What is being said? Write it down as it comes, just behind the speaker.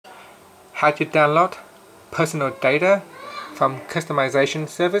how to download personal data from customization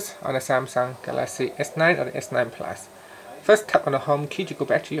service on the Samsung Galaxy S9 or the S9 Plus. First, tap on the home key to go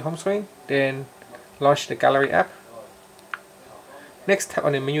back to your home screen, then launch the Gallery app. Next, tap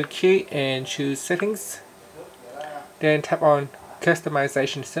on the menu key and choose Settings. Then tap on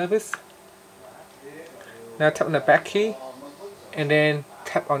Customization Service. Now tap on the back key and then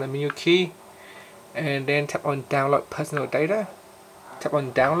tap on the menu key and then tap on Download Personal Data. Tap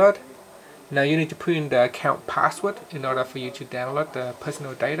on Download. Now you need to put in the account password in order for you to download the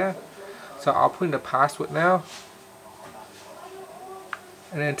personal data. So I'll put in the password now.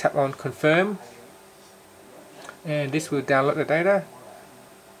 And then tap on Confirm. And this will download the data.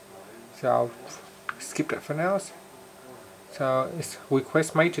 So I'll skip that for now. So it's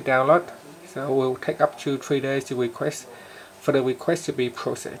request made to download. So it will take up to 3 days to request for the request to be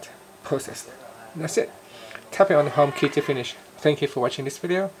processed. That's it. Tap it on the home key to finish. Thank you for watching this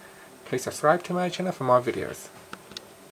video. Please subscribe to my channel for more videos.